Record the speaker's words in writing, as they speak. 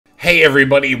Hey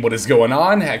everybody, what is going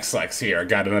on? Hexlex here. I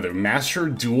got another Master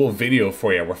Duel video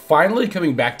for you. We're finally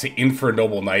coming back to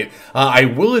Infernoble Knight. I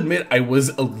will admit I was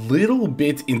a little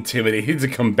bit intimidated to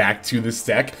come back to this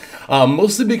deck,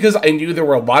 mostly because I knew there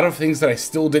were a lot of things that I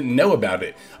still didn't know about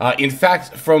it. In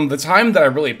fact, from the time that I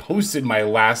really posted my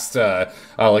last,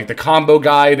 like the combo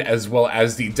guide as well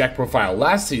as the deck profile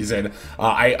last season,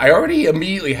 I already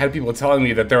immediately had people telling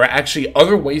me that there are actually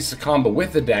other ways to combo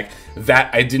with the deck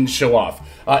that I didn't show off.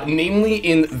 Namely,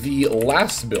 in the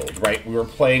last build, right, we were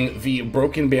playing the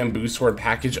Broken Bamboo Sword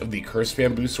package of the Cursed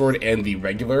Bamboo Sword and the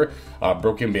regular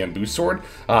Broken Bamboo Sword.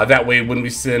 That way, when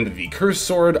we send the Cursed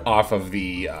Sword off of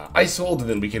the Ice Hold,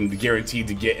 then we can be guaranteed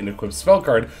to get an equipped spell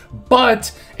card.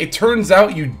 But it turns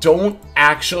out you don't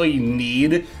actually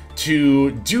need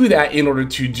to do that in order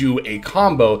to do a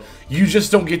combo. You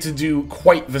just don't get to do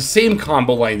quite the same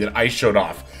combo line that I showed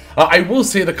off. I will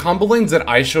say the combo lanes that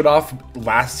I showed off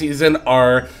last season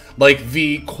are like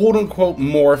the quote-unquote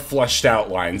more fleshed out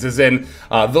lines, as in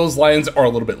those lines are a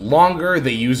little bit longer,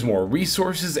 they use more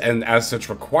resources, and as such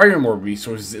require more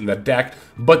resources in the deck,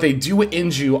 but they do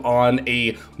end you on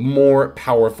a more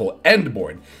powerful end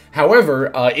board. However,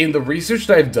 in the research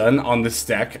that I've done on this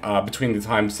deck between the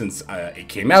time since it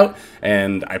came out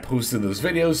and I posted those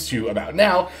videos to about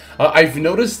now, I've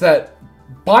noticed that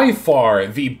by far,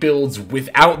 the builds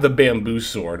without the Bamboo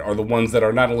Sword are the ones that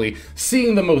are not only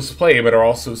seeing the most play, but are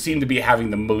also seem to be having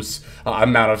the most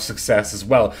amount of success as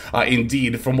well.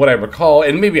 Indeed, from what I recall,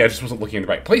 and maybe I just wasn't looking in the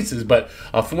right places, but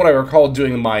from what I recall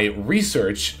doing my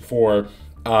research for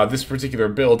this particular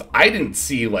build, I didn't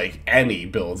see like any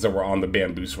builds that were on the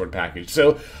Bamboo Sword package.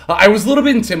 So I was a little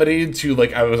bit intimidated to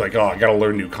I was like, oh, I gotta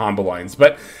learn new combo lines,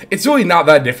 but it's really not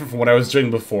that different from what I was doing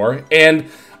before. And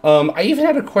I even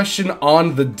had a question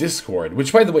on the Discord,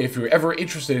 which, by the way, if you're ever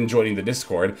interested in joining the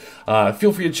Discord,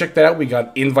 feel free to check that out. We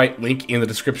got invite link in the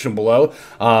description below.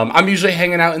 I'm usually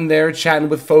hanging out in there, chatting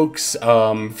with folks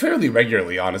fairly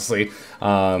regularly, honestly.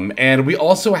 And we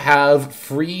also have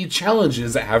free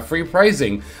challenges that have free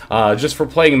pricing just for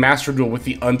playing Master Duel with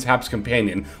the Untapped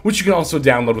Companion, which you can also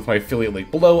download with my affiliate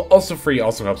link below. Also free,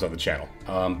 also helps out the channel.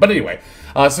 But anyway,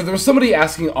 so there was somebody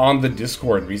asking on the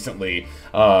Discord recently,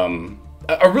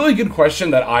 a really good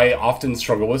question that I often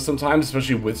struggle with sometimes,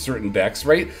 especially with certain decks,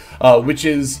 right? Which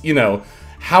is, you know,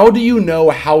 how do you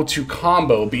know how to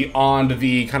combo beyond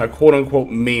the kind of quote-unquote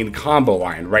main combo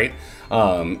line, right?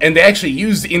 And they actually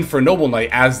used Infernoble Knight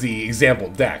as the example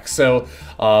deck. So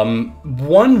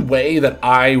one way that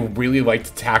I really like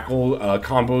to tackle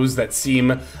combos that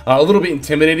seem a little bit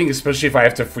intimidating, especially if I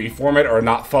have to freeform it or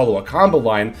not follow a combo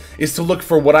line, is to look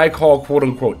for what I call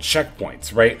quote-unquote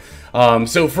checkpoints, right?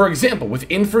 So for example, with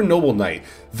Infernoble Knight,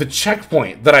 the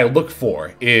checkpoint that I look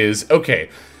for is, okay,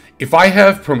 if I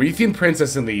have Promethean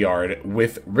Princess in the yard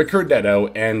with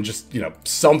Ricardetto and just, you know,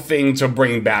 something to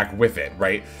bring back with it,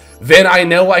 right? Then I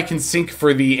know I can sync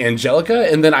for the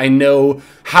Angelica, and then I know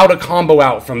how to combo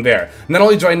out from there. Not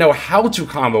only do I know how to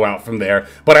combo out from there,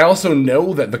 but I also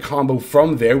know that the combo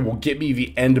from there will get me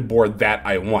the end board that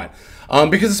I want.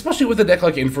 Because especially with a deck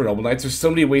like Infernoble Knights, there's so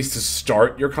many ways to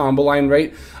start your combo line,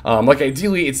 right? Like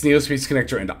ideally, it's Neospace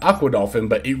Connector into Aqua Dolphin,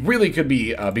 but it really could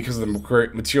be, because of the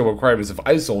material requirements of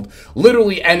Icehold,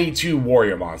 literally any two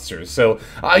warrior monsters. So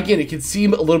again, it can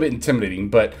seem a little bit intimidating,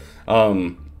 but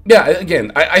yeah,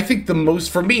 again, I think the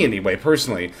most, for me anyway,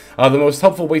 personally, the most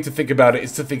helpful way to think about it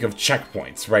is to think of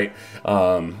checkpoints, right?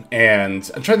 And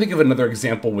I'm trying to think of another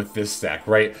example with this deck,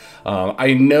 right?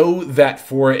 I know that,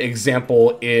 for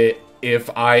example,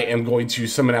 if I am going to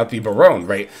summon out the Baronne,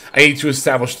 right, I need to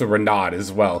establish the Renaud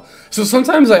as well. So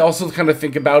sometimes I also kind of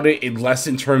think about it less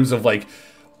in terms of like,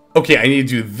 okay, I need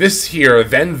to do this here,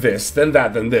 then this, then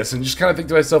that, then this, and just kind of think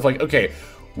to myself like, okay,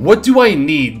 what do I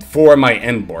need for my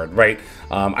end board, right?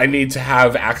 I need to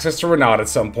have access to Renaud at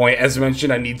some point. As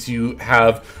mentioned, I need to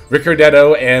have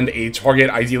Ricardetto and a target,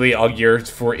 ideally Augir,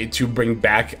 for it to bring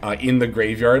back in the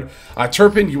graveyard.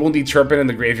 Turpin, you will need Turpin in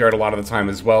the graveyard a lot of the time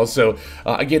as well. So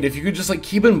again, if you could just like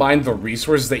keep in mind the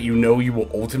resources that you know you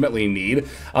will ultimately need,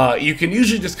 you can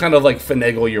usually just kind of like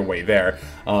finagle your way there.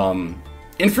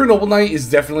 Infernoble Knight is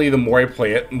definitely, the more I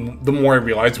play it, the more I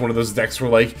realize one of those decks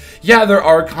where, like, yeah, there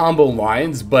are combo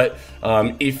lines, but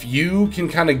if you can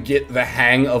kind of get the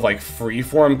hang of, like,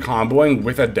 freeform comboing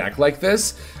with a deck like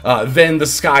this, then the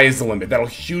sky is the limit. That'll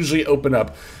hugely open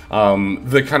up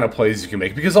the kind of plays you can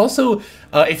make. Because also,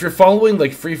 if you're following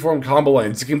like freeform combo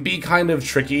lines, it can be kind of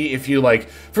tricky if you like,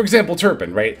 for example,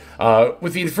 Turpin, right?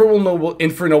 With the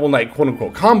Infernoble Knight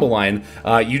quote-unquote combo line,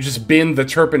 you just bin the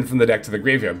Turpin from the deck to the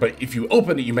graveyard. But if you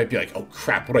open it, you might be like, oh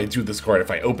crap, what do I do with this card if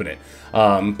I open it?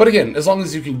 But again, as long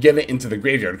as you can get it into the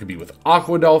graveyard, it could be with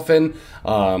Aqua Dolphin,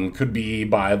 could be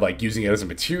by like using it as a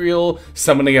material,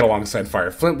 summoning it alongside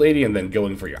Fire Flint Lady, and then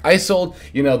going for your Isold.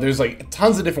 You know, there's like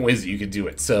tons of different ways that you could do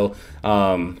it. So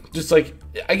just like,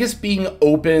 I guess being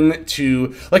open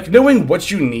to like knowing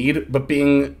what you need, but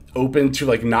being open to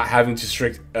like not having to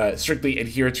strictly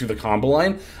adhere to the combo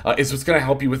line is what's going to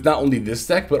help you with not only this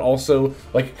deck, but also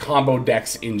like combo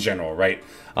decks in general, right?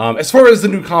 As far as the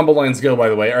new combo lines go, by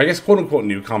the way, or I guess quote-unquote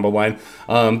new combo line,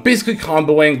 basically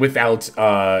comboing without,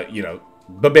 you know,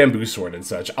 the Bamboo Sword and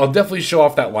such. I'll definitely show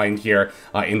off that line here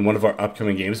in one of our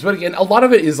upcoming games. But again, a lot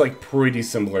of it is like pretty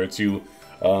similar to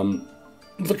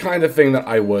the kind of thing that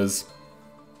I was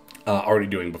already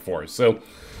doing before. So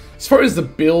as far as the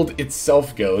build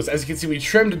itself goes, as you can see, we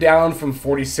trimmed down from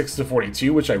 46 to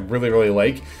 42, which I really, really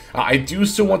like. I do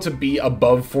still want to be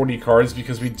above 40 cards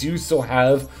because we do still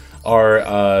have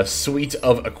our suite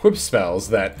of equip spells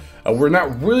that we're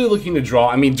not really looking to draw.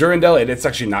 I mean, Durandal, it's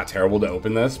actually not terrible to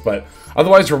open this, but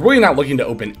otherwise we're really not looking to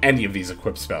open any of these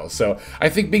equip spells. So I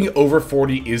think being over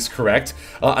 40 is correct.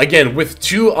 Again, with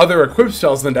 2 other equip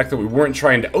spells in the deck that we weren't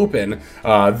trying to open,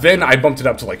 then I bumped it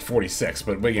up to like 46.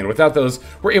 But again, without those,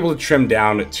 we're able to trim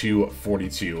down to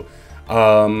 42.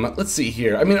 Let's see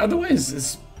here. I mean, otherwise,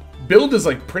 this build is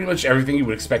like pretty much everything you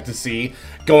would expect to see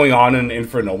going on in an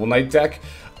Infernoble Knight deck.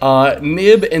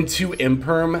 Nib and 2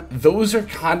 Imperm, those are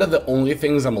kind of the only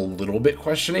things I'm a little bit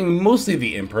questioning. Mostly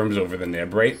the Imperms over the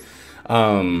Nib, right?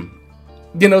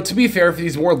 You know, to be fair, for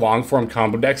these more long-form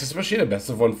combo decks, especially in a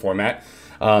best-of-1 format,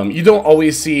 you don't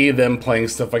always see them playing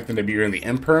stuff like the Nibiru and the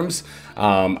Imperms.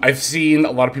 I've seen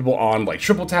a lot of people on, like,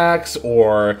 triple tax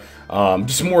or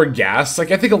just more gas. Like,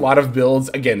 I think a lot of builds,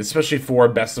 again, especially for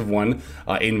best-of-1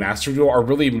 in Master Duel, are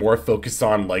really more focused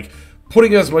on, like,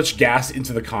 putting as much gas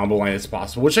into the combo line as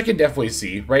possible, which I can definitely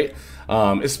see, right?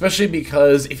 Especially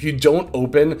because if you don't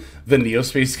open the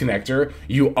Neospace connector,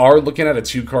 you are looking at a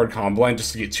 2-card combo line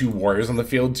just to get 2 warriors on the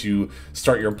field to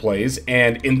start your plays.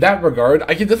 And in that regard,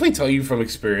 I can definitely tell you from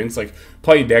experience, like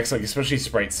playing decks, like especially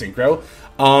Sprite Synchro,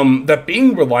 that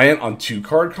being reliant on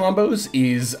 2-card combos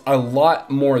is a lot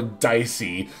more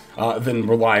dicey than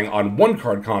relying on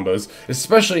 1-card combos,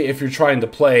 especially if you're trying to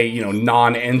play, you know,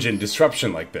 non-engine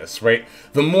disruption like this, right?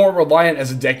 The more reliant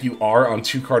as a deck you are on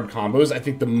 2-card combos, I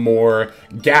think the more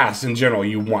gas in general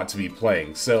you want to be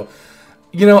playing. So,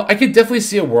 you know, I could definitely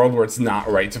see a world where it's not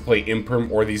right to play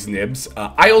Imperm or these Nibs.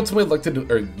 I ultimately elected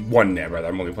to, or 1 Nib rather,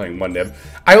 I'm only playing 1 Nib.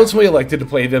 I ultimately elected to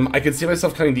play them. I could see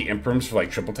myself cutting the Imperms for like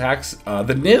triple tax.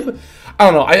 The Nib, I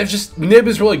don't know, Nib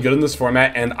is really good in this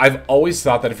format, and I've always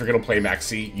thought that if you're going to play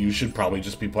Maxi, you should probably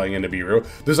just be playing a Nibiru.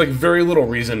 There's like very little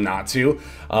reason not to,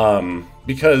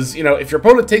 because, you know, if your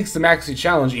opponent takes the Maxi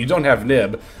challenge and you don't have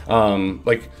Nib,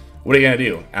 like, what are you gonna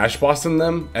do? Ash Blossom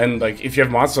them? And like, if you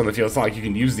have monsters on the field, it's not like you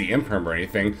can use the Imperm or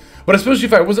anything. But especially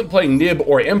if I wasn't playing Nib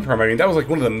or Imperm, I mean, that was like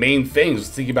one of the main things, was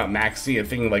thinking about Maxi and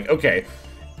thinking like, okay,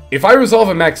 if I resolve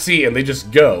a Maxi and they just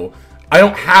go, I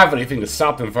don't have anything to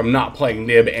stop them if I'm not playing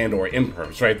Nib and or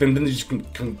Imperms, right? Then they just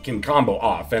can combo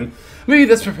off. And maybe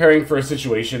that's preparing for a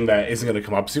situation that isn't gonna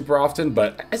come up super often,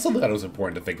 but I still thought it was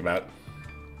important to think about.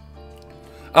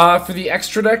 For the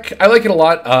extra deck, I like it a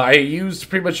lot. I used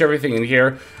pretty much everything in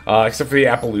here, except for the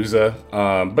Appaloosa,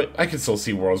 but I can still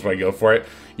see worlds where I go for it.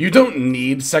 You don't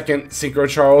need second Synchro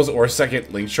Charles or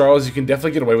second Link Charles. You can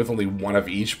definitely get away with only 1 of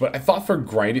each, but I thought for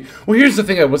grinding... Well, here's the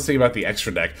thing I was thinking about the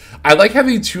extra deck. I like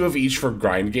having 2 of each for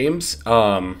grind games,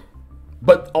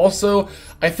 but also,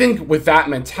 I think with that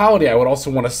mentality, I would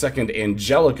also want a second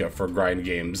Angelica for grind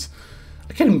games.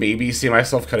 I can maybe see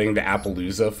myself cutting the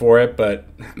Appaloosa for it, but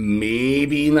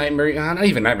maybe Nightmare... not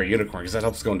even Nightmare Unicorn, because that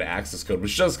helps go into Access Code,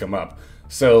 which does come up.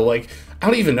 So, like, I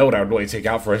don't even know what I would really take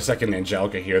out for a second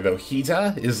Angelica here, though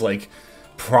Hita is, like,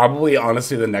 probably,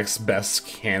 honestly, the next best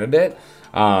candidate,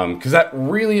 because that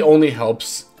really only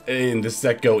helps in this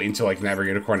deck go into, like, Nightmare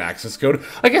Unicorn Access Code.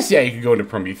 I guess, yeah, you could go into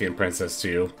Promethean Princess,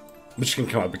 too, which can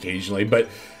come up occasionally, but...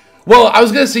 Well, I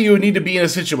was gonna say you would need to be in a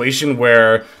situation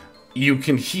where you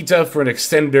can Hita for an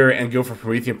extender and go for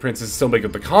Promethean Princess and still make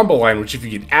up the combo line, which if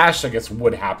you get Ashed, I guess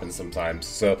would happen sometimes.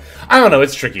 So, I don't know,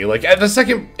 it's tricky. Like, the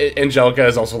second Angelica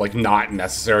is also, like, not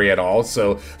necessary at all,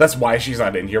 so that's why she's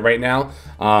not in here right now.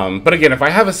 But again, if I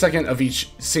have a second of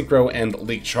each Synchro and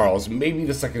Link Charles, maybe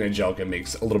the second Angelica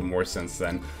makes a little more sense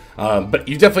then. But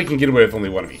you definitely can get away with only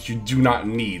 1 of each. You do not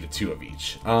need 2 of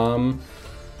each.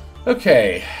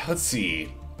 Okay, let's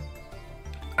see.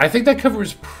 I think that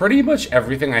covers pretty much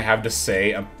everything I have to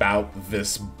say about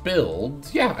this build.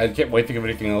 Yeah, I can't wait to think of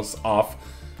anything else off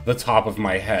the top of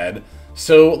my head.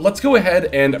 So let's go ahead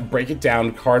and break it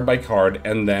down card by card,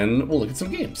 and then we'll look at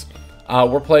some games.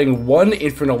 We're playing one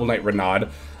Infernoble Knight Renaud,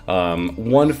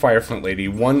 one Fireflint Lady,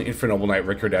 one Infernoble Knight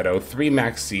Ricardetto, 3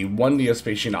 Max C, 1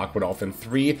 Neospatian Aqua Dolphin,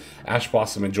 3 Ash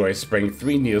Blossom and Joyous Spring,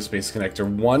 3 Neospace Connector,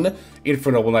 1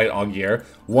 Infernoble Knight Augier,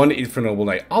 1 Infernoble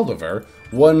Knight Oliver,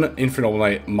 1 Infernoble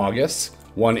Knight Magus,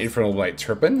 1 Infernoble Knight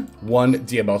Turpin, 1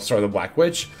 Diabellstar the Black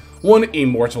Witch, 1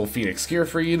 Immortal Phoenix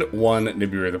Gearfried, 1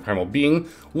 Nibiru the Primal Being,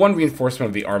 1 Reinforcement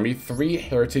of the Army, 3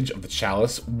 Heritage of the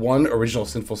Chalice, 1 Original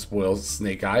Sinful Spoils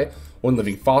Snake Eye, 1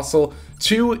 Living Fossil,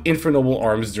 2 Infernoble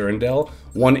Arms Durandal,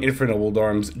 1 Infernoble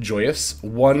Arms Joyous,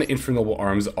 1 Infernoble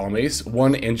Arms Almace,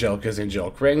 1 Angelica's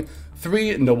Angelic Ring,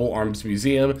 3 Noble Arms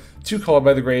Museum, 2 Called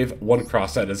by the Grave, 1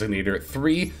 Cross-Out Designator,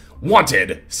 3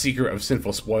 Wanted Seeker of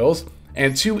Sinful Spoils,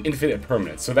 and 2 Infinite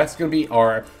Permanents. So that's going to be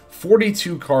our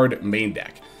 42 card main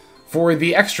deck. For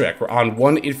the extra deck, we're on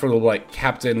 1 Infernoble Knight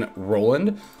Captain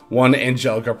Roland, 1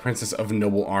 Angelica Princess of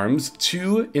Noble Arms,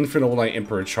 2 Infernoble Knight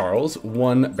Emperor Charles,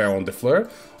 1 Baron de Fleur,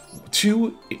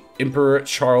 2 Emperor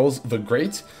Charles the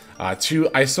Great, 2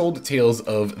 Isolde Tales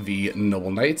of the Noble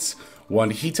Knights,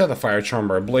 1 Hita the Fire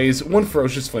Charmer Blaze, 1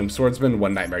 Ferocious Flame Swordsman,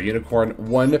 1 Nightmare Unicorn,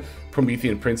 1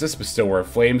 Promethean Princess Bestower of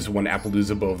Flames, 1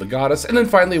 Appaloosa Bow of the Goddess, and then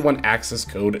finally 1 Access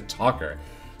Code Talker.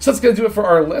 So that's going to do it for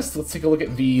our list. Let's take a look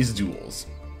at these duels.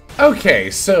 Okay,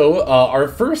 so our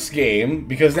first game,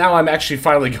 because now I'm actually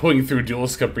finally going through Duel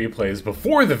Scope replays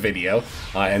before the video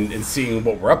and seeing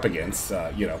what we're up against,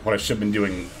 you know, what I should have been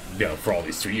doing, you know, for all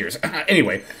these 2 years.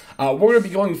 Anyway, we're going to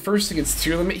be going first against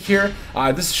Tier Limit here.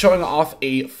 This is showing off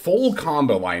a full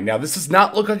combo line. Now, this does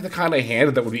not look like the kind of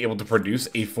hand that would be able to produce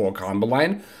a full combo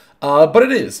line. But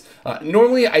it is.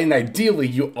 Normally and ideally,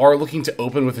 you are looking to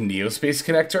open with a Neospace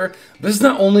Connector. This is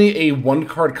not only a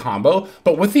 1-card combo,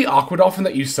 but with the Aqua Dolphin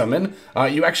that you summon,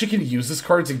 you actually can use this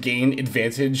card to gain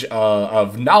advantage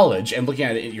of knowledge and looking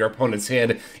at your opponent's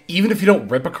hand. Even if you don't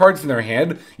rip a card from their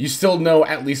hand, you still know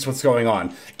at least what's going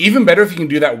on. Even better if you can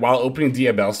do that while opening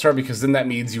Diabellstar, because then that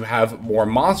means you have more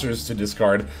monsters to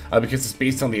discard, because it's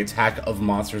based on the attack of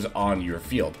monsters on your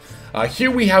field.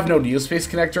 Here we have no Neospace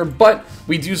Connector, but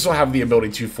we do still have the ability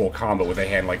to full combo with a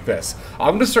hand like this.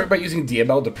 I'm going to start by using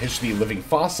Diabell to pitch the Living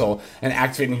Fossil and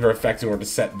activating her effect in order to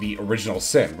set the original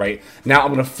Sin, right? Now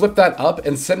I'm going to flip that up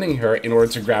and sending her in order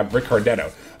to grab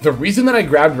Ricardetto. The reason that I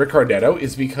grabbed Ricardetto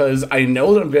is because I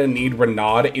know that I'm going to need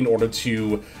Renaud in order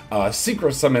to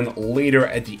Synchro Summon later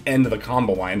at the end of the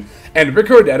combo line. And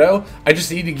Ricardetto, I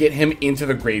just need to get him into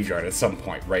the graveyard at some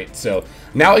point, right? So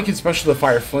now I can special the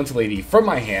Fireflint Lady from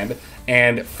my hand,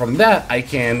 and from that I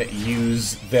can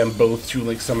use them both to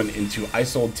link summon into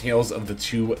Isolde Tales of the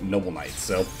 2 Noble Knights.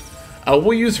 So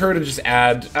we'll use her to just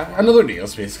add another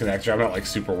Neospace Connector. I'm not like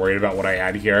super worried about what I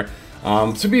add here.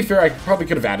 To be fair, I probably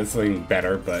could have added something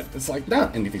better, but it's like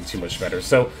not anything too much better.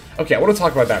 So, okay, I want to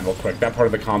talk about that real quick, that part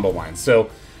of the combo line. So,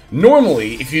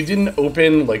 normally, if you didn't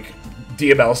open, like,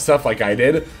 Diabell stuff like I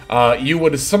did, you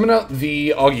would summon out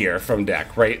the Augier from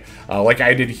deck, right? Like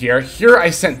I did here. Here I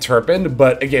sent Turpin,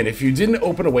 but again, if you didn't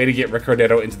open a way to get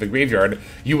Ricardetto into the graveyard,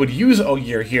 you would use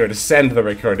Augier here to send the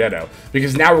Ricardetto,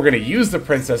 because now we're going to use the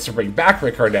Princess to bring back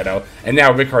Ricardetto, and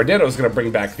now Ricardetto is going to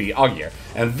bring back the Augier.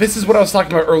 And this is what I was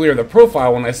talking about earlier in the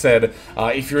profile when I said,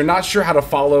 if you're not sure how to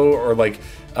follow, or like,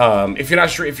 if you're not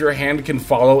sure if your hand can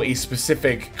follow a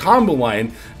specific combo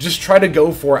line, just try to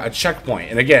go for a checkpoint.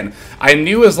 And again, I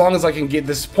knew as long as I can get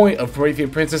this point of Promethean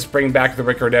Princess, bring back the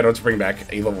Ricardetto to bring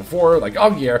back a level 4, like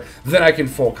Augier, then I can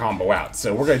full combo out.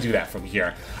 So we're going to do that from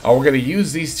here. We're going to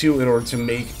use these two in order to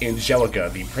make Angelica,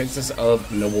 the Princess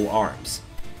of Noble Arms.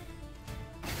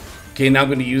 Okay, now I'm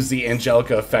going to use the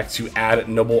Angelica effect to add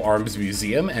Noble Arms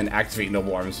Museum and activate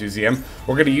Noble Arms Museum.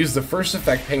 We're going to use the first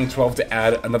effect, paying 12, to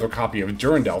add another copy of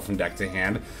Durandal from deck to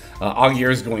hand.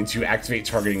 Augier is going to activate,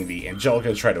 targeting the Angelica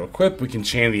to try to equip. We can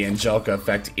chain the Angelica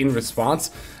effect in response,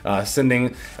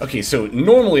 sending... Okay, so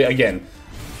normally, again,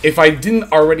 if I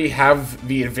didn't already have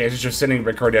the advantage of sending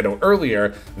Ricardetto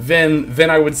earlier,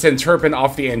 then I would send Turpin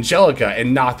off the Angelica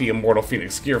and not the Immortal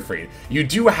Phoenix Gearfried. You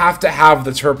do have to have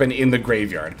the Turpin in the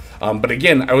graveyard. But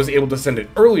again, I was able to send it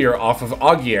earlier off of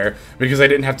Augier because I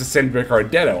didn't have to send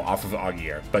Ricardetto off of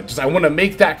Augier. But just I want to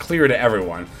make that clear to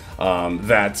everyone.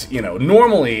 That, you know,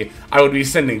 normally I would be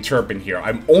sending Turpin here.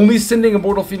 I'm only sending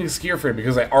Immortal Phoenix Gearfried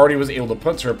because I already was able to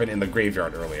put Turpin in the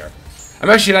graveyard earlier. I'm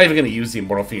actually not even going to use the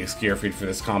Immortal Phoenix Gearfried for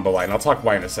this combo line. I'll talk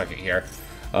why in a second here.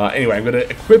 Anyway, I'm going to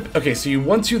equip... Okay, so you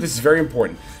want to... This is very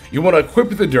important. You want to equip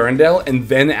the Durandal and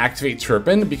then activate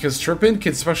Turpin, because Turpin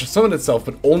can special summon itself,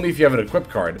 but only if you have an equip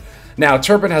card. Now,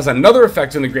 Turpin has another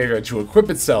effect in the graveyard to equip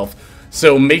itself,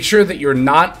 so make sure that you're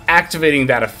not activating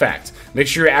that effect. Make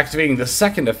sure you're activating the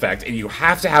second effect, and you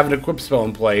have to have an equip spell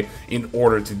in play in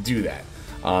order to do that.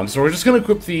 So we're just going to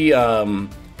equip the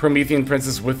Promethean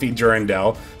Princess with the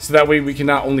Durandal, so that way we can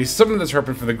not only summon the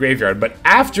Turpin from the graveyard, but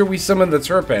after we summon the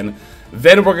Turpin,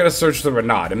 then we're going to search the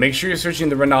Renaud. And make sure you're searching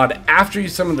the Renaud after you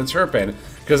summon the Turpin,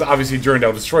 because obviously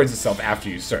Durandal destroys itself after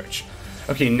you search.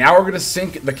 Okay, now we're going to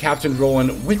sync the Captain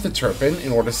Roland with the Turpin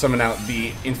in order to summon out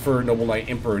the Infernoble Knight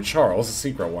Emperor Charles, the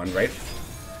secret one, right?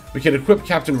 We can equip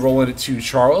Captain Roland to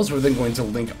Charles. We're then going to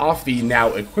link off the now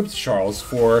equipped Charles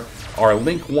for our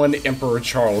Link 1 Emperor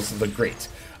Charles the Great.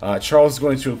 Charles is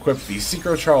going to equip the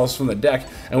Secret Charles from the deck,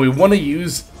 and we want to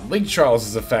use Link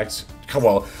Charles' effect,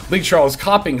 well, Link Charles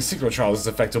copying Secret Charles'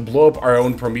 effect to blow up our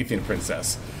own Promethean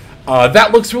Princess.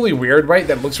 That looks really weird, right?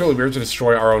 That looks really weird to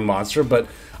destroy our own monster, but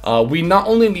we not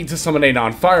only need to summon a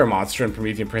non-fire monster, and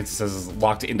Promethean Princess is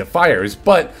locked into fires,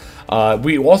 but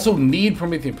we also need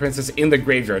Promethean Princess in the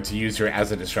graveyard to use her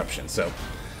as a disruption. So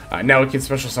now we can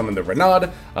special summon the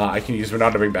Renaud. I can use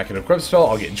Renaud to bring back an equip spell.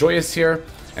 I'll get Joyous here.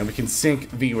 And we can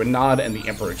sync the Renaud and the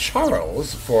Emperor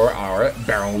Charles for our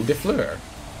Baron de Fleur.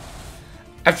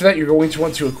 After that, you're going to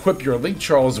want to equip your Link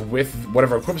Charles with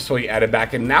whatever equip spell you added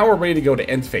back, and now we're ready to go to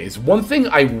end phase. One thing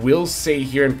I will say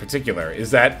here in particular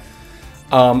is that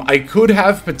I could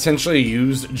have potentially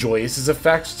used Joyous's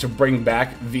effect to bring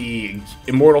back the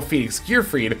Immortal Phoenix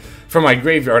Gearfried from my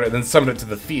graveyard and then summon it to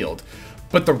the field.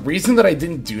 But the reason that I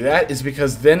didn't do that is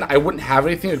because then I wouldn't have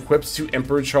anything equipped to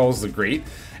Emperor Charles the Great.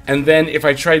 And then if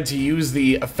I tried to use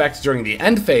the effects during the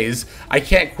end phase, I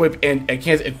can't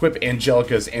equip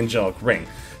Angelica's Angelic Ring.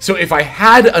 So if I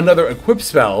had another equip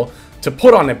spell to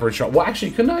put on Emperor Charles, well,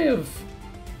 actually, couldn't I have?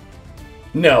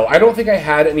 No, I don't think I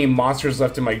had any monsters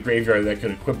left in my graveyard that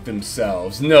could equip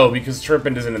themselves. No, because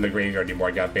Turpin isn't in the graveyard anymore.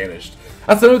 I got banished.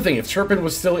 That's another thing. If Turpin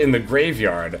was still in the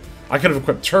graveyard, I could have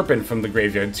equipped Turpin from the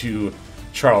graveyard to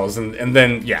Charles, and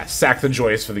then, yeah, sack the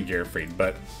Joyous for the Gearfried.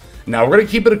 But now we're going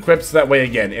to keep it equipped so that way,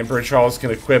 again, Emperor Charles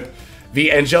can equip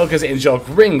the Angelica's Angelic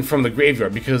Ring from the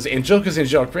graveyard, because Angelica's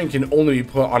Angelic Ring can only be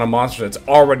put on a monster that's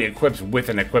already equipped with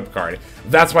an equip card.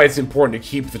 That's why it's important to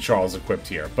keep the Charles equipped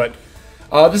here. But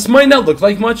this might not look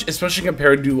like much, especially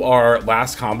compared to our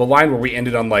last combo line where we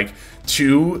ended on like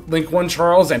 2 Link 1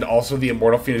 Charles and also the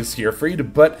Immortal Phoenix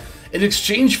Gearfried, but in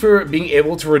exchange for being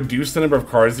able to reduce the number of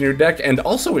cards in your deck and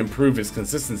also improve its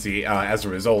consistency as a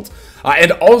result,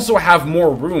 and also have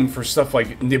more room for stuff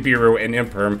like Nibiru and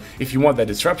Imperm if you want that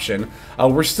disruption,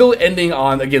 we're still ending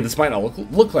on, again, this might not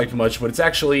look like much, but it's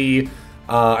actually,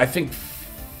 I think,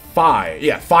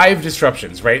 5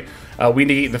 disruptions, right? We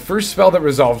negate the first spell that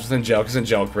resolves with Angelica's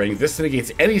Angelic Ring. This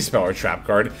negates any spell or trap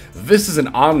card. This is an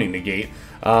Omni negate.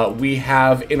 We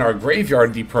have in our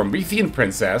graveyard the Promethean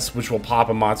Princess, which will pop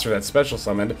a monster that's special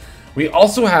summoned. We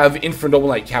also have Infernoble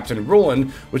Knight Captain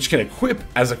Roland, which can equip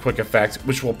as a quick effect,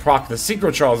 which will proc the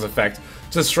Secret Charles effect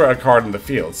to destroy a card in the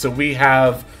field. So we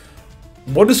have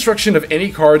 1 destruction of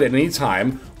any card at any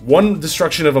time, 1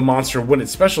 destruction of a monster when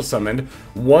it's special summoned,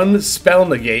 1 spell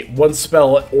negate, 1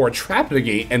 spell or trap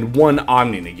negate, and 1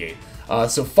 Omni negate.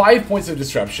 So 5 points of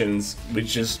disruptions,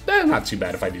 which is not too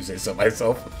bad if I do say so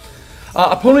myself.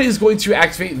 Opponent is going to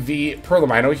activate the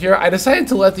Perlamino here. I decided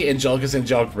to let the Angelica's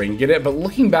Angelic Ring get it, but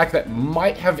looking back, that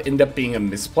might have ended up being a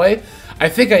misplay. I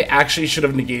think I actually should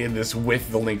have negated this with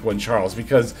the Link 1 Charles,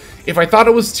 because if I thought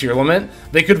it was Tier Limit,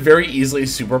 they could very easily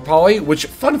Super Poly, which,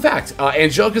 fun fact,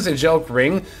 Angelica's Angelic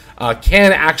Ring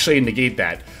can actually negate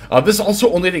that. This also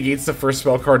only negates the first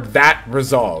spell card that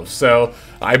resolves, so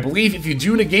I believe if you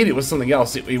do negate it with something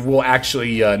else, it will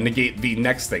actually negate the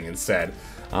next thing instead.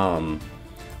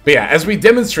 But yeah, as we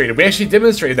actually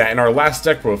demonstrated that in our last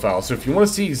deck profile, so if you want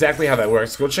to see exactly how that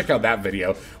works, go check out that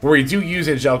video, where we do use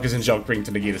Angelica's Angelic Ring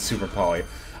to negate a Super Poly.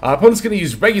 Opponent's going to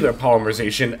use regular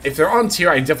polymerization. If they're on tier,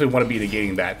 I definitely want to be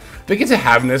negating that. They get to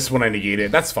have this when I negate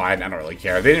it, that's fine, I don't really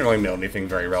care. They didn't really mill anything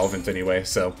very relevant anyway,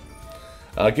 so.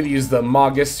 Going to use the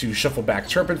Magus to shuffle back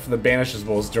Turpin from the Banish, as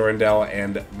well as Durandal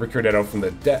and Ricardetto from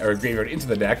the graveyard into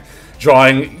the deck,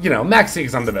 drawing, you know, maxing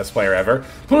because I'm the best player ever.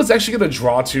 Opponent's actually going to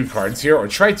draw 2 cards here, or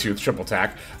try to with triple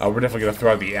attack. We're definitely going to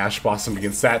throw out the Ash Blossom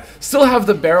against that. Still have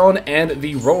the Baron and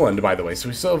the Roland, by the way, so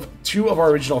we still have 2 of our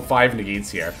original 5 negates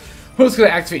here. Opponent's going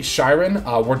to activate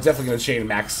Shiren. We're definitely going to chain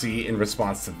Max C in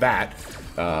response to that.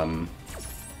 And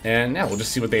yeah, we'll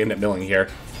just see what they end up milling here.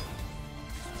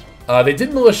 They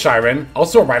did mill a Shiren,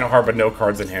 also a Rhino Heart, but no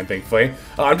cards in hand, thankfully.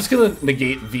 I'm just going to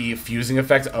negate the fusing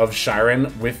effect of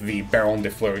Shiren with the Barrel and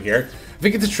Defleur here. If it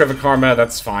gets a Trivikarma,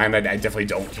 that's fine. I definitely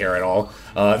don't care at all.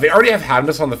 They already have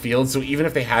Hadness on the field, so even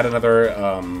if they had another,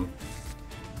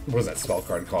 what was that spell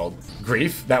card called?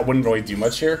 Grief, that wouldn't really do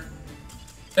much here.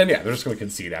 And yeah, they're just going to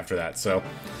concede after that. So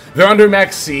they're under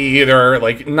Max C, they're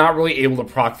like not really able to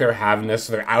proc their Hadness,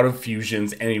 so they're out of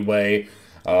fusions anyway.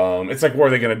 It's like, what are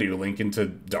they going to do? Link into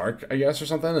Dark, I guess, or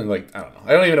something? And like, I don't know.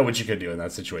 I don't even know what you could do in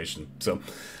that situation. So,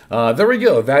 there we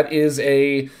go. That's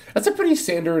a pretty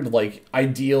standard, like,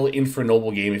 ideal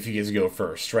Infernoble game if you guys go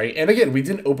first, right? And again, we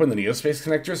didn't open the Neospace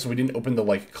connector, so we didn't open the,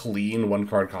 like, clean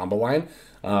one-card combo line.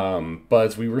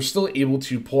 But we were still able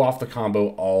to pull off the combo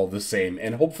all the same.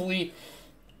 And hopefully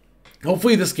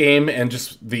this game and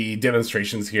just the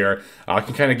demonstrations here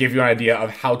can kind of give you an idea of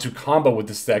how to combo with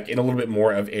this deck in a little bit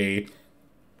more of a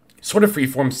sort of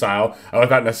freeform style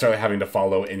without necessarily having to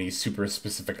follow any super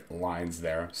specific lines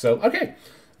there. So, okay,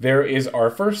 there is our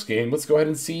first game. Let's go ahead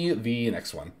and see the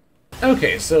next one.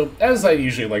 Okay, so as I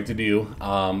usually like to do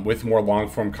with more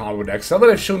long-form combo decks, now that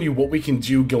I've shown you what we can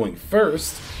do going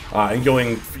first and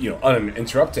going,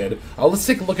 uninterrupted, let's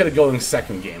take a look at a going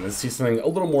second game and see something a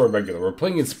little more regular. We're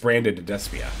playing against Branded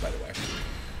Despia, by the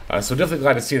way. So definitely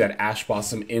glad to see that Ash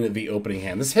Blossom in the opening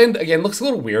hand. This hand, again, looks a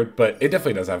little weird, but it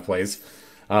definitely does have plays.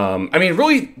 I mean,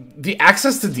 really, the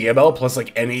access to DML plus,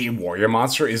 like, any warrior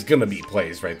monster is gonna be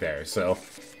plays right there, so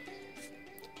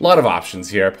a lot of options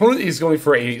here. Opponent is going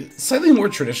for a slightly more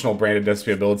traditional Branded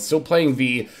Despia build, still playing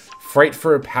the Fright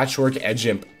for Patchwork Edge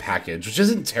Imp package, which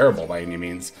isn't terrible by any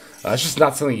means. It's just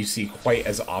not something you see quite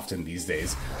as often these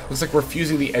days. Looks like we're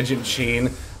fusing the Edge Imp chain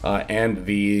and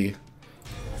the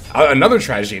another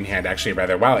Tragedy in hand, actually,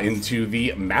 rather, wow, into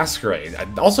the Masquerade.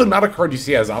 Also not a card you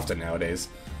see as often nowadays.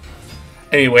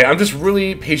 Anyway, I'm just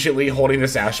really patiently holding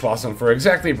this Ash Blossom for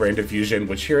exactly Branded Fusion,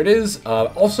 which here it is.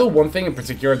 Also, one thing in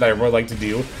particular that I really like to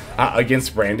do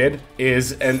against Branded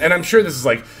is, and I'm sure this is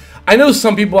like, I know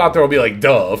some people out there will be like,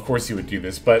 duh, of course you would do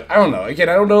this, but I don't know. Again,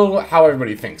 I don't know how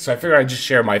everybody thinks, so I figured I'd just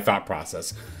share my thought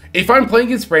process. If I'm playing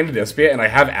against Branded Despia and I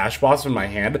have Ash Blossom in my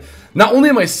hand, not only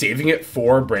am I saving it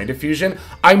for Branded Fusion,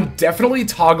 I'm definitely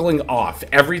toggling off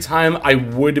every time I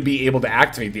would be able to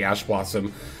activate the Ash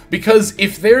Blossom. Because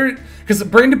because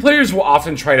Branded players will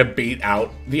often try to bait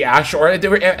out the Ash, or at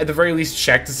the very least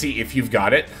check to see if you've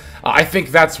got it. I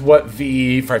think that's what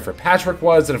the Fright for Patchwork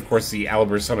was, and of course the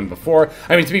Alibur summon before.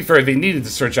 I mean, to be fair, they needed to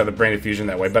search out the Branded Fusion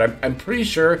that way, but I'm pretty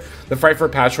sure the Fright for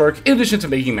Patchwork, in addition to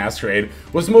making Masquerade,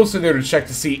 was mostly there to check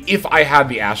to see if I had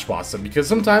the Ash Blossom, because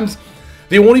sometimes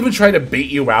they won't even try to bait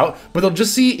you out, but they'll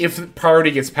just see if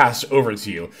priority gets passed over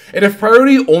to you. And if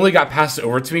priority only got passed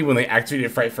over to me when they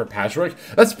activated Fright for Patchwork,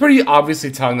 that's pretty obviously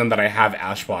telling them that I have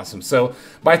Ash Blossom. So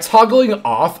by toggling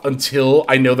off until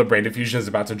I know the Branded Fusion is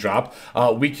about to drop,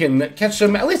 we can catch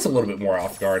them at least a little bit more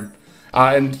off guard.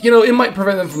 And, it might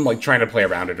prevent them from, like, trying to play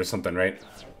around it or something, right?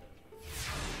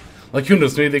 Like, who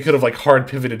knows, maybe they could have, like, hard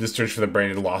pivoted to search for the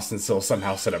Branded Lost and still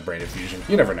somehow set up Branded Fusion.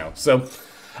 You never know. So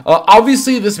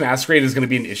obviously, this Masquerade is going to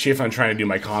be an issue if I'm trying to do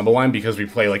my combo line because we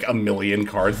play like a million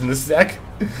cards in this deck,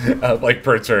 like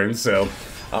per turn. So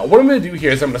what I'm going to do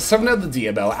here is I'm going to summon out the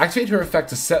Diabelle, activate her effect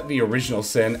to set the original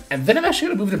Sin, and then I'm actually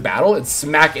going to move to battle and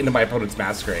smack into my opponent's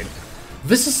Masquerade.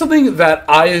 This is something that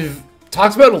I've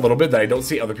talked about a little bit that I don't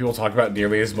see other people talk about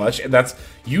nearly as much, and that's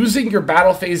using your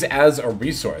battle phase as a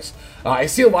resource. I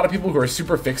see a lot of people who are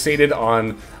super fixated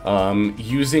on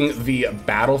using the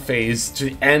battle phase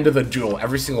to end the duel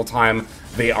every single time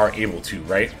they are able to,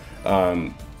 right?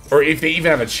 Or if they even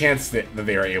have a chance that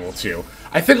they are able to.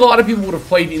 I think a lot of people would have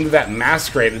played into that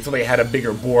Masquerade until they had a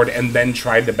bigger board and then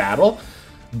tried to battle.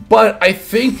 But I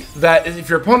think that if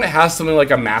your opponent has something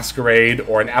like a Masquerade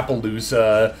or an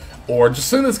Appaloosa, or just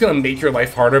something that's going to make your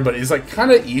life harder, but is like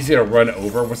kind of easy to run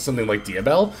over with something like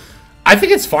Diabelle, I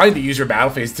think it's fine to use your battle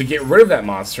phase to get rid of that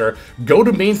monster, go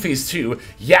to main phase 2.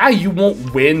 Yeah, you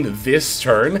won't win this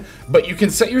turn, but you can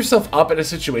set yourself up in a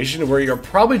situation where you're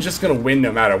probably just going to win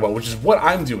no matter what, which is what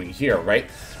I'm doing here, right?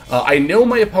 I know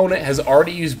my opponent has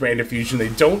already used Branded Fusion. They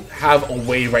don't have a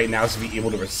way right now to be able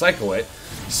to recycle it.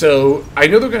 So I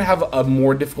know they're going to have a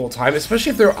more difficult time,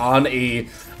 especially if they're on a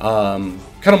kind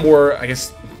of more, I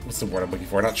guess, what's the word I'm looking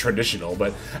for? Not traditional,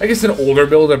 but I guess an older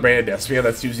build of Branded Despia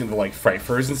that's using the, like, Fright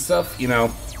Furs and stuff, I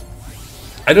know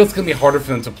it's going to be harder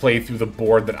for them to play through the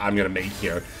board that I'm going to make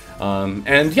here.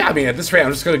 And yeah, I mean, at this rate,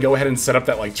 I'm just going to go ahead and set up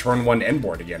that, like, turn 1 end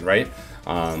board again, right?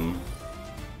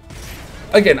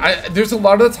 Again, there's a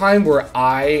lot of the time where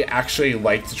I actually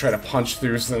like to try to punch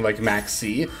through something like Max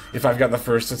C if I've got the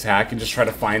first attack and just try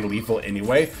to find lethal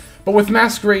anyway. But with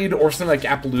Masquerade or something like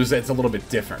Appaloosa, it's a little bit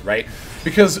different, right?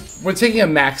 Because we're taking a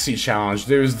maxi challenge,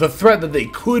 there's the threat that they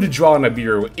could draw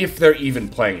Nibiru if they're even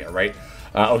playing it, right?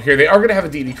 Oh, here, they are going to have a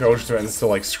DD Crow, which threatens to,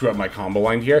 like, screw up my combo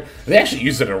line here. They actually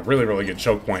used it at a really, really good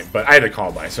choke point, but I had to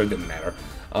call by, so it didn't matter.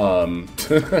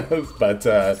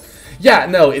 Yeah,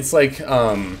 no, it's like,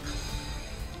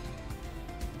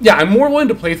 yeah, I'm more willing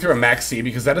to play through a Max C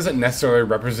because that doesn't necessarily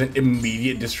represent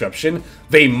immediate disruption.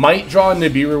 They might draw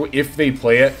Nibiru if they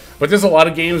play it, but there's a lot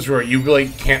of games where you really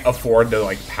can't afford to,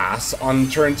 like, pass on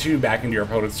turn 2 back into your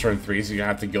opponent's turn 3, so you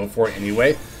have to go for it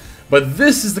anyway. But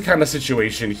this is the kind of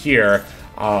situation here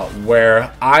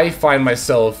where I find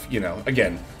myself, you know,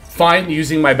 again, fine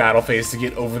using my battle phase to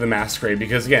get over the Masquerade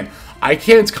because, again, I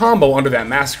can't combo under that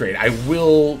Masquerade. I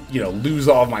will, you know, lose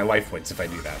all of my life points if I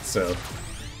do that, so...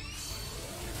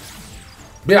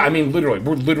 Yeah, I mean, literally,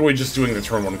 we're literally just doing the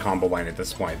turn 1 combo line at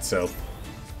this point, so...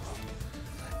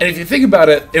 And if you think about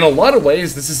it, in a lot of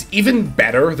ways, this is even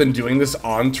better than doing this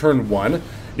on turn 1,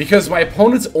 because my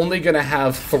opponent's only going to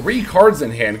have 3 cards in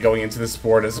hand going into this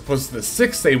board, as opposed to the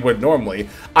 6 they would normally.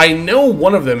 I know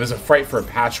one of them is a Fright for a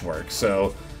Patchwork,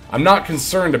 so I'm not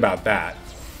concerned about that.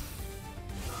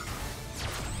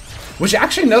 Which,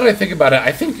 actually, now that I think about it,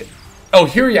 I think... Oh,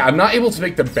 here, yeah, I'm not able to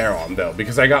make the Baron, though,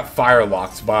 because I got fire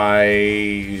locked by...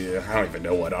 I don't even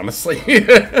know what, honestly.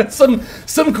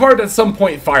 some card at some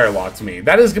point fire locked me.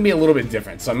 That is going to be a little bit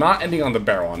different, so I'm not ending on the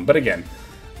Baron. But again,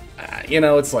 you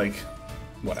know, it's like,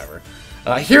 whatever.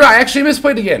 Here, I actually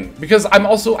misplayed again, because I'm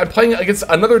playing against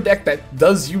another deck that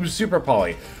does use Super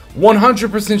Poly.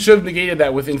 100% should have negated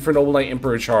that with Infernoble Knight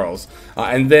Emperor Charles,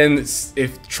 and then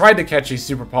tried to catch a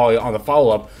Super Poly on the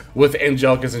follow-up with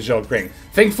Angelica's Angelic Ring.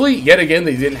 Thankfully, yet again,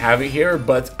 they didn't have it here,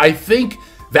 but I think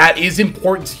that is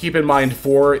important to keep in mind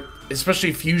for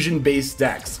especially fusion-based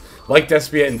decks, like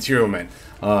Despia and Tearment.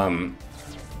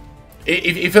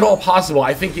 If at all possible,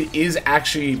 I think it is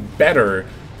actually better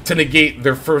to negate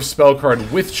their first spell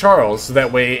card with Charles, so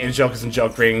that way Angelica's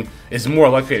Angelic Ring is more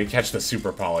likely to catch the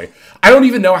Super Poly. I don't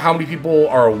even know how many people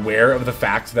are aware of the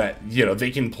fact that, you know, they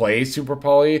can play Super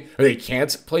Poly, or they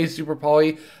can't play Super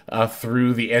Poly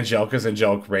through the Angelica's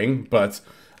Angelic Ring, but,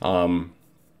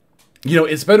 you know,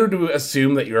 it's better to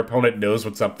assume that your opponent knows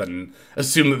what's up than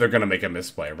assume that they're going to make a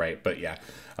misplay, right? But yeah.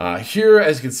 Here,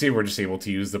 as you can see, we're just able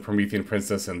to use the Promethean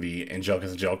Princess and the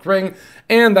Angelica's Angelic Ring,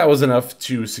 and that was enough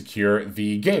to secure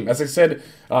the game. As I said,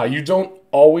 you don't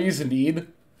always need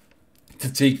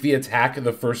to take the attack at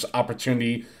the first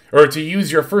opportunity, or to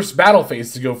use your first battle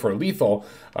phase to go for lethal.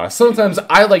 Sometimes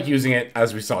I like using it,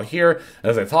 as we saw here,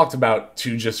 as I talked about,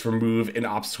 to just remove an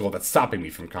obstacle that's stopping me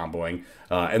from comboing,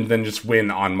 and then just win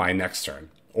on my next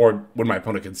turn, or when my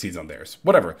opponent concedes on theirs.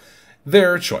 Whatever.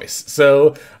 Their choice.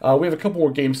 So, we have a couple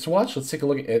more games to watch. Let's take a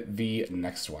look at the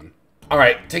next one.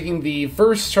 Alright, taking the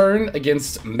first turn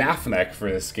against Mathmech for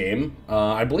this game.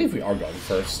 I believe we are going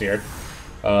first here.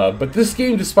 But this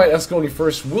game, despite us going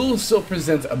first, will still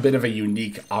present a bit of a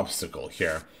unique obstacle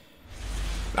here.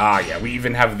 Yeah, we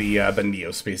even have the Neo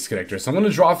Space Connector. So I'm going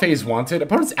to draw Phase Wanted.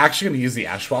 Opponent's actually going to use the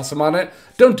Ash Blossom on it.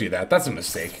 Don't do that. That's a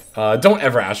mistake. Don't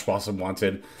ever Ash Blossom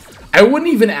Wanted. I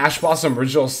wouldn't even Ash Blossom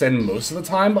Original Sin most of the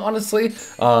time, honestly.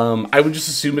 I would just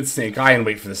assume it's Snake Eye and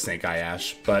wait for the Snake Eye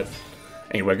Ash. But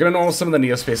anyway, going to normal summon the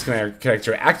Neo Space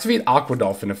Connector, activate Aqua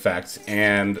Dolphin effect,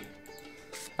 and...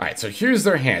 Alright, so here's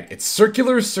their hand. It's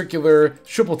Circular, Circular,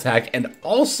 Triple Attack, and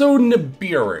also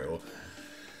Nibiru.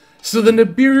 So the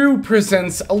Nibiru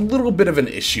presents a little bit of an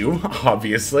issue,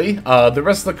 obviously. The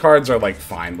rest of the cards are, like,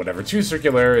 fine, whatever. 2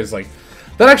 Circular is, like...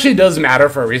 That actually does matter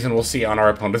for a reason we'll see on our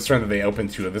opponent's turn that they open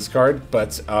 2 of this card.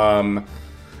 But,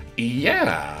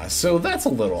 yeah. So that's a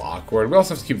little awkward. We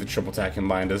also have to keep the Triple Attack in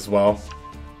mind as well.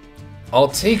 I'll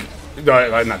take... No,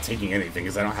 I'm not taking anything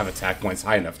because I don't have attack points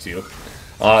high enough to.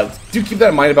 Do keep that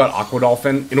in mind about Aqua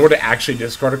Dolphin. In order to actually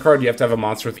discard a card, you have to have a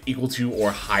monster with equal to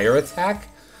or higher attack,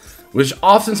 which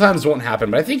oftentimes won't happen,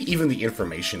 but I think even the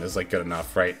information is, like, good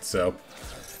enough, right? So,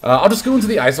 I'll just go into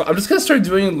the ice. I'm just going to start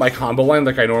doing my combo line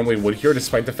like I normally would here,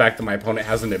 despite the fact that my opponent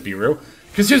has a Nibiru.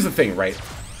 Because here's the thing, right?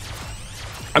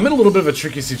 I'm in a little bit of a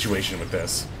tricky situation with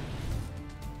this.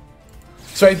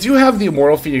 So I do have the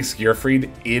Immortal Phoenix Gearfried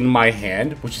in my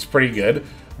hand, which is pretty good.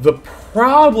 The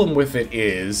problem with it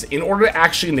is, in order to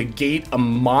actually negate a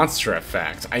monster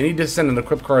effect, I need to send an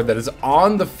equip card that is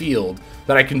on the field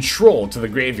that I control to the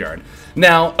graveyard.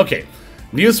 Now, okay,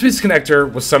 Neospace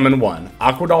Connector was summon 1,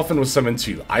 Aqua Dolphin was summon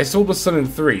 2, Isold was summon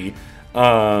 3,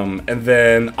 and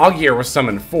then Augier was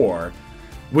summon 4,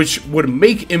 which would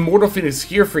make Immortal Phoenix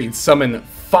Gearfried summon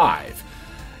 5.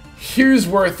 Here's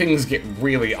where things get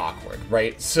really awkward,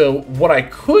 right? So what I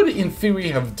could, in theory,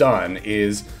 have done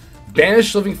is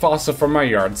banish Living Fossil from my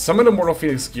yard, summon Immortal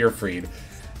Phoenix Gearfried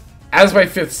as my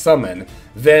 5th summon,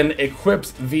 then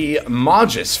equipped the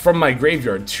Magus from my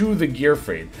graveyard to the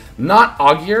Gearfried. Not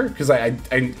Augur, because I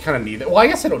kind of need it. Well, I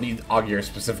guess I don't need Augur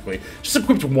specifically. Just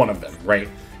equipped one of them, right?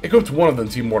 Equipped one of them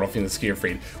to Immortal Phoenix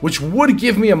Gearfried, which would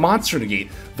give me a monster negate.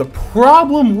 The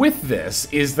problem with this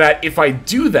is that if I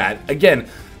do that, again,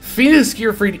 Phoenix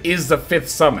Gearfried is the 5th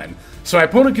summon. So my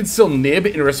opponent can still nib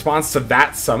in response to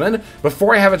that summon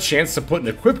before I have a chance to put an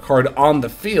equip card on the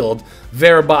field,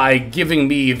 thereby giving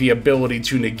me the ability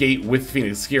to negate with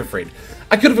Phoenix Gearfried.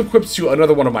 I could have equipped to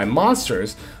another one of my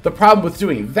monsters. The problem with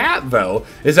doing that, though,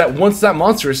 is that once that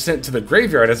monster is sent to the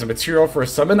graveyard as a material for a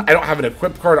summon, I don't have an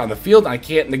equip card on the field, and I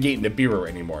can't negate Nibiru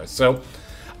anymore. So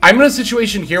I'm in a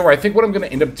situation here where I think what I'm going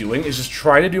to end up doing is just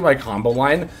try to do my combo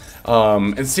line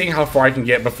and seeing how far I can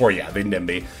get before, yeah, they nib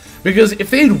me. Because if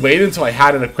they'd waited until I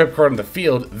had an equip card on the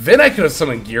field, then I could have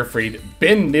summoned Gearfried,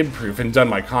 been nib-proof, and done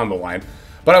my combo line.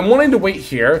 But I'm wanting to wait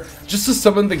here just to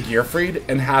summon the Gearfried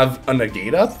and have a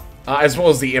negate up, as well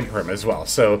as the Imperm as well.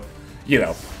 So, you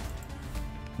know,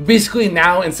 basically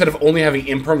now, instead of only having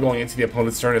Imperm going into the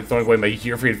opponent's turn and throwing away my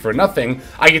Gearfried for nothing,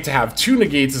 I get to have 2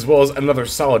 negates as well as another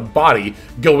solid body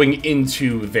going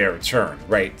into their turn,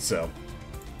 right? So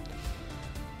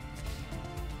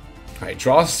alright,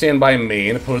 draw standby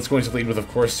main. Opponent's going to lead with, of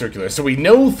course, Circular. So we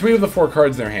know 3 of the 4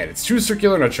 cards in their hand. It's 2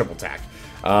 Circular and a Triple Tack.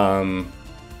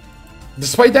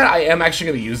 Despite that, I am actually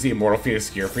going to use the Immortal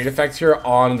Phoenix Gearfried effect here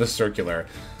on the Circular.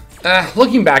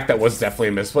 Looking back, that was definitely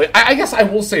a misplay. I guess I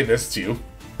will say this, too.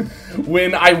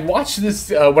 When I watched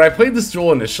this, when I played this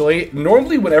duel initially,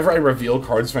 normally whenever I reveal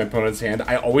cards from my opponent's hand,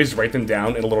 I always write them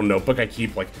down in a little notebook I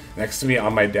keep, like, next to me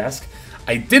on my desk.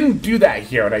 I didn't do that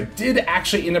here, and I did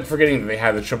actually end up forgetting that they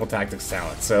had the Triple Tactics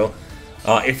talent. So,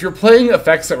 if you're playing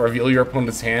effects that reveal your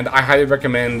opponent's hand, I highly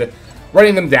recommend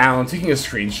writing them down, taking a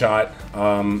screenshot.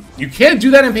 You can't do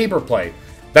that in paper play.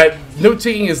 That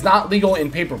note-taking is not legal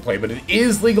in paper play, but it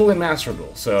is legal in Master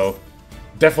Duel, so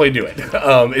definitely do it.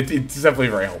 It's definitely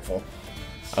very helpful.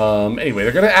 Anyway,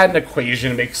 they're going to add an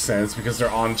equation. It makes sense because they're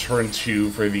on turn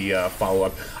 2 for the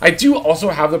follow-up. I do also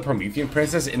have the Promethean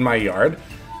Princess in my yard.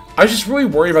 I was just really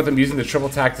worried about them using the Triple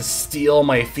Tack to steal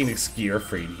my Phoenix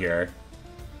Gearfried here.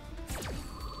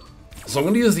 So I'm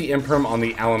going to use the Imperm on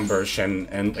the Alan-Bershen,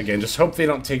 and again, just hope they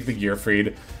don't take the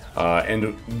Gearfried,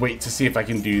 and wait to see if I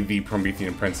can do the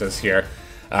Promethean Princess here.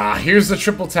 Here's the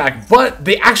Triple Tack, but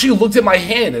they actually looked at my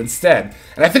hand instead,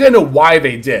 and I think I know why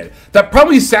they did. That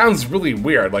probably sounds really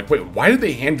weird, like, wait, why did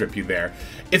they hand drip you there?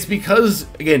 It's because,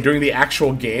 again, during the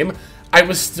actual game, I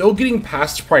was still getting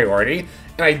past priority,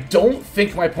 and I don't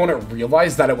think my opponent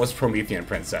realized that it was Promethean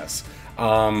Princess.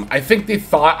 I think they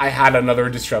thought I had another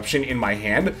Disruption in my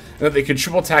hand, and that they could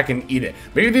Triple Tack and eat it.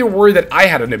 Maybe they were worried that I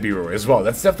had a Nibiru as well.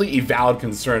 That's definitely a valid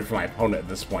concern for my opponent at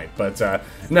this point. But,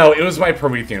 no, it was my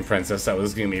Promethean Princess that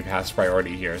was giving me past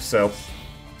priority here, so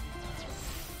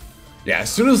yeah, as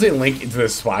soon as they link into the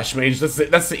Splash Mage, that's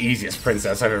the easiest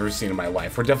princess I've ever seen in my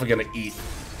life. We're definitely going to eat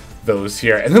those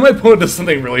here. And then my opponent does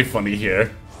something really funny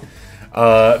here.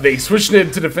 They switched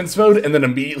it to defense mode and then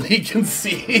immediately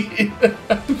concede.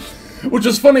 Which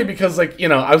is funny because, like, you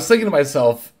know, I was thinking to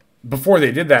myself before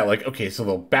they did that, like, okay, so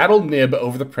they'll battle Nib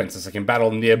over the princess. I can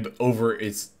battle Nib over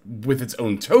with its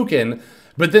own token,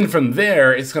 but then from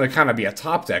there, it's going to kind of be a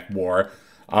top deck war.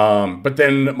 But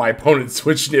then my opponent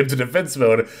switched Nib to defense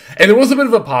mode, and there was a bit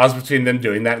of a pause between them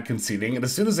doing that and conceding, and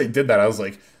as soon as they did that, I was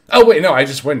like, oh wait, no, I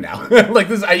just win now. Like,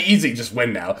 this, I easy just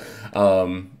win now.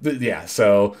 Yeah,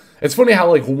 so it's funny how,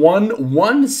 like,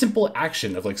 one simple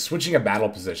action of, like, switching a battle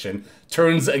position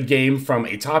turns a game from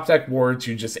a top deck war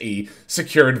to just a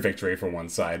secured victory for one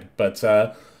side. But,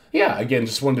 yeah, again,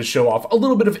 just wanted to show off a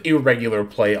little bit of irregular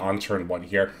play on turn 1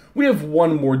 here. We have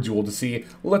one more duel to see.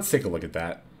 Let's take a look at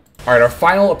that. Alright, our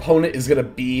final opponent is going to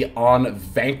be on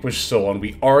Vanquished Soul, and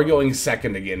we are going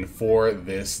second again for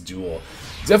this duel.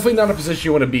 Definitely not a position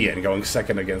you want to be in, going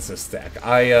second against this deck.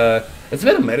 It's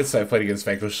been a minute since I've played against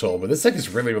Vanquished Soul, but this deck is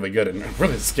really, really good and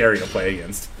really scary to play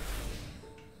against.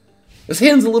 This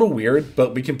hand's a little weird,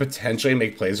 but we can potentially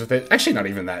make plays with it. Actually, not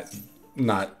even that.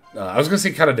 I was going to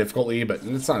say kind of difficultly, but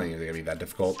it's not even going to be that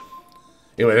difficult.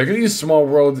 Anyway, they're going to use Small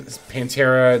World,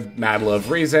 Pantera, Mad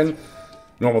Love, Raisin.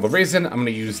 Normal the Raisin. I'm going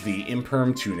to use the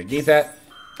Imperm to negate that.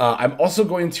 I'm also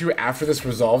going to, after this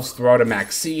resolves, throw out a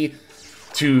Max C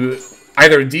to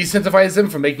either decentivize them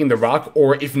from making the rock,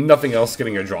 or if nothing else,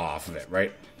 getting a draw off of it,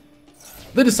 right?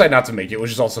 They decide not to make it,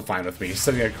 which is also fine with me.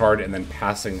 Setting a card and then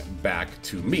passing back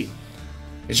to me.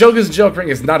 Joga's Jellic Ring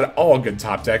is not at all a good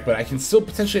top deck, but I can still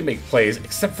potentially make plays,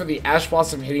 except for the Ash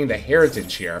Blossom hitting the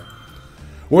Heritage here.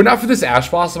 Were not for this Ash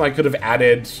Blossom, I could have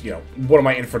added, you know, one of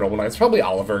my Infernoble Knights, probably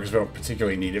Oliver, because we don't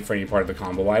particularly need it for any part of the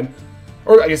combo line.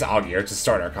 Or I guess Augear to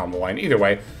start our combo line. Either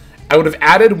way, I would have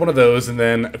added one of those and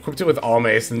then equipped it with All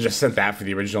Mace and just sent that for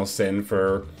the original Sin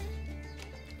for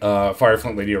Fire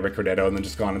Flint Lady or Ricardetto and then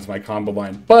just gone into my combo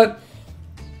line. But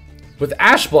with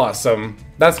Ash Blossom,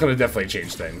 that's going to definitely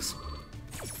change things.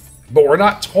 But we're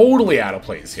not totally out of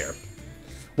place here.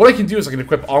 What I can do is I can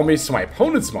equip All Mace to my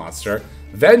opponent's monster,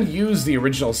 then use the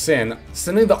original Sin,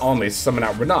 sending the All Mace to summon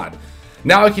out Renaud.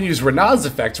 Now I can use Renaud's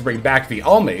effect to bring back the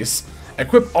All Mace,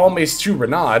 equip All Mace to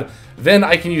Renaud, then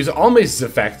I can use All Mace's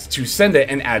effect to send it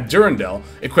and add Durandal,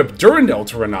 equip Durandal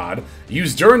to Renaud,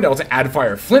 use Durandal to add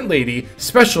Fire Flint Lady,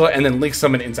 special it, and then link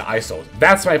summon into Isolt.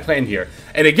 That's my plan here.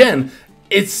 And again,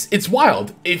 it's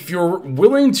wild. If you're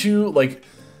willing to, like,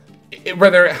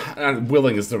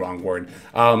 willing is the wrong word.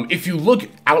 If you look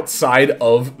outside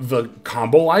of the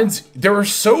combo lines, there are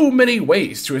so many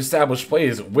ways to establish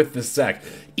plays with this deck.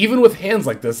 Even with hands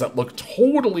like this that look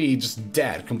totally just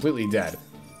dead, completely dead.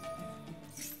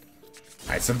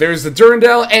 Alright, so there's the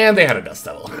Durandal, and they had a Dust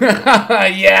Devil.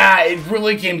 Yeah, it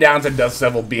really came down to Dust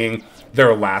Devil being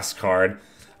their last card.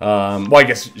 Well, I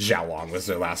guess Xiaolong was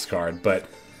their last card, but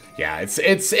yeah,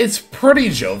 it's pretty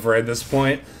Jover at this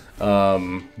point.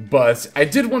 But I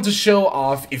did want to show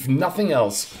off, if nothing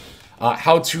else,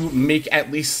 how to make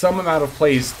at least some amount of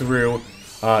plays through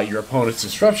your opponent's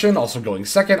disruption, also going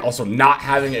second, also not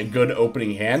having a good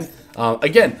opening hand.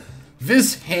 Again,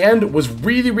 this hand was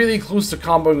really, really close to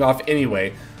comboing off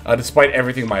anyway, despite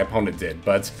everything my opponent did.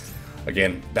 But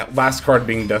again, that last card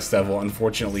being Dust Devil,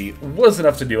 unfortunately, was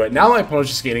enough to do it. Now my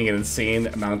opponent's just gaining an insane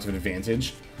amount of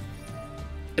advantage.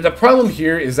 And the problem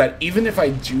here is that even if I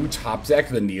do top deck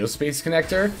the Neospace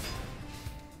connector,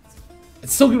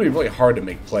 it's still going to be really hard to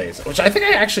make plays, which I think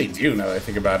I actually do now that I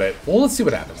think about it. Well, let's see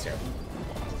what happens here.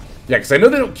 Yeah, because I know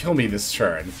they don't kill me this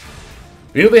turn.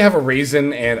 We know they have a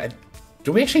Raisin, and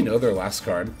do we actually know their last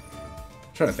card? I'm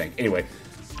trying to think. Anyway,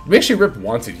 we actually rip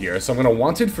Wanted here, so I'm going to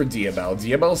Wanted for Diabel.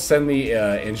 Diabel send the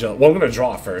Angel. Well, I'm going to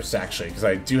draw first, actually, because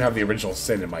I do have the original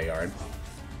Sin in my yard.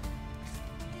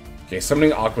 Okay,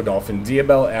 summoning Aqua Dolphin,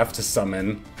 Diabel F to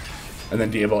summon, and then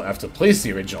Diabel F to place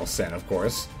the original Sin, of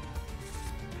course.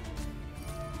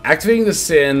 Activating the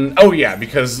Sin. Oh, yeah,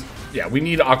 because, yeah, we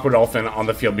need Aqua Dolphin on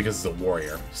the field because it's a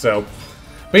warrior. So,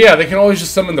 but yeah, they can always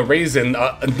just summon the Raisin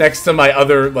next to my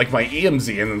other, like, my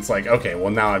EMZ, and it's like, okay,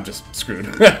 well, now I'm just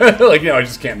screwed. Like, you know, I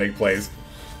just can't make plays.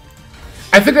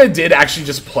 I think I did actually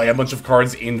just play a bunch of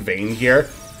cards in vain here.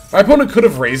 My opponent could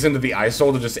have Raisined the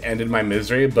Isolt and just ended my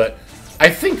misery, but I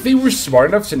think they were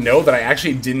smart enough to know that I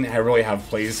actually didn't really have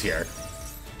plays here.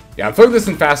 Yeah, I'm throwing this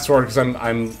in fast forward because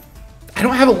I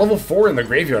don't have a level 4 in the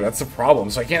graveyard. That's the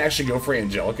problem, so I can't actually go for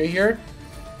Angelica here.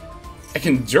 I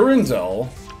can Durandal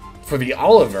for the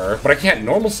Oliver, but I can't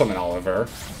normal summon Oliver.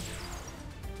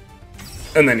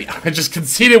 And then yeah, I just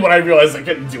conceded when I realized I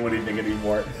couldn't do anything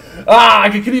anymore. I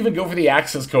couldn't even go for the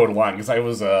access code one because I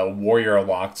was warrior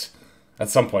locked. At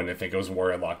some point, I think it was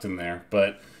warrior locked in there,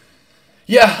 but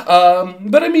yeah,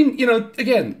 but I mean, you know,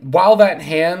 again, while that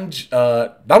hand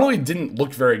not only didn't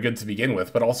look very good to begin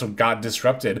with, but also got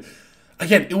disrupted,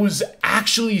 again, it was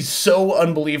actually so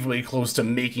unbelievably close to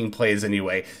making plays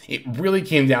anyway. It really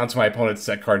came down to my opponent's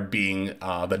set card being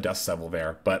the Dust Devil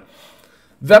there, but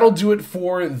that'll do it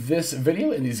for this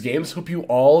video and these games. Hope you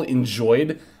all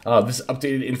enjoyed this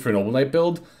updated Infernoble Knight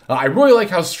build. I really like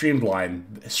how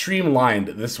streamlined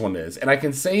this one is, and I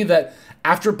can say that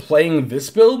after playing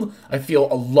this build, I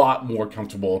feel a lot more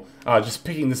comfortable just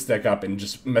picking this deck up and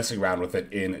just messing around with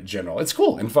it in general. It's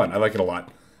cool and fun. I like it a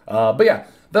lot. But yeah,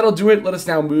 that'll do it. Let us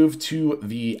now move to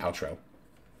the outro.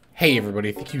 Hey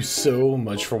everybody, thank you so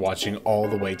much for watching all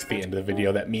the way to the end of the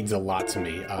video. That means a lot to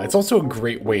me. It's also a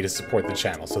great way to support the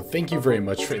channel, so thank you very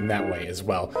much in that way as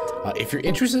well. If you're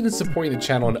interested in supporting the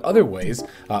channel in other ways,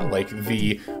 like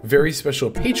the very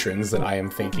special patrons that I am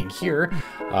thanking here,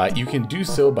 you can do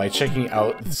so by checking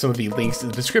out some of the links in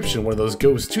the description. One of those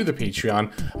goes to the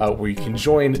Patreon, where you can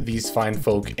join these fine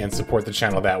folk and support the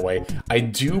channel that way. I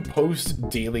do post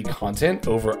daily content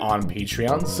over on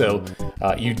Patreon, so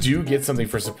you do get something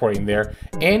for supporting there.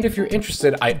 And if you're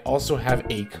interested, I also have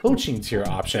a coaching tier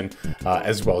option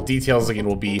as well. Details again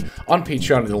will be on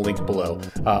Patreon in the link below.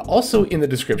 Also in the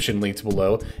description linked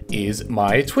below is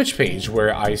my Twitch page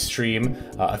where I stream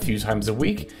a few times a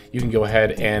week. You can go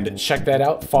ahead and check that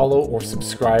out, follow or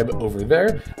subscribe over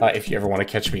there if you ever want to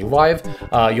catch me live.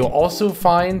 You'll also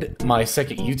find my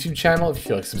second YouTube channel if you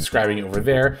feel like subscribing over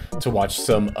there to watch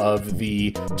some of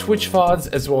the Twitch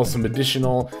VODs as well as some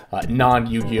additional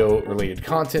non-Yu-Gi-Oh related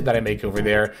content that I make over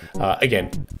there. Again,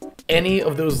 any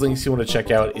of those links you want to check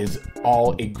out is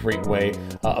all a great way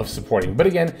of supporting. But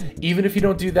again, even if you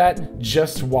don't do that,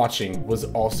 just watching was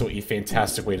also a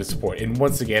fantastic way to support. And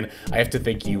once again, I have to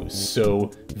thank you so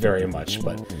very much.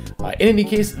 But in any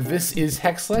case, this is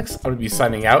Hexlex. I'm going to be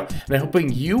signing out, and I'm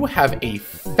hoping you have a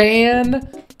fantastic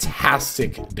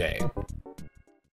day.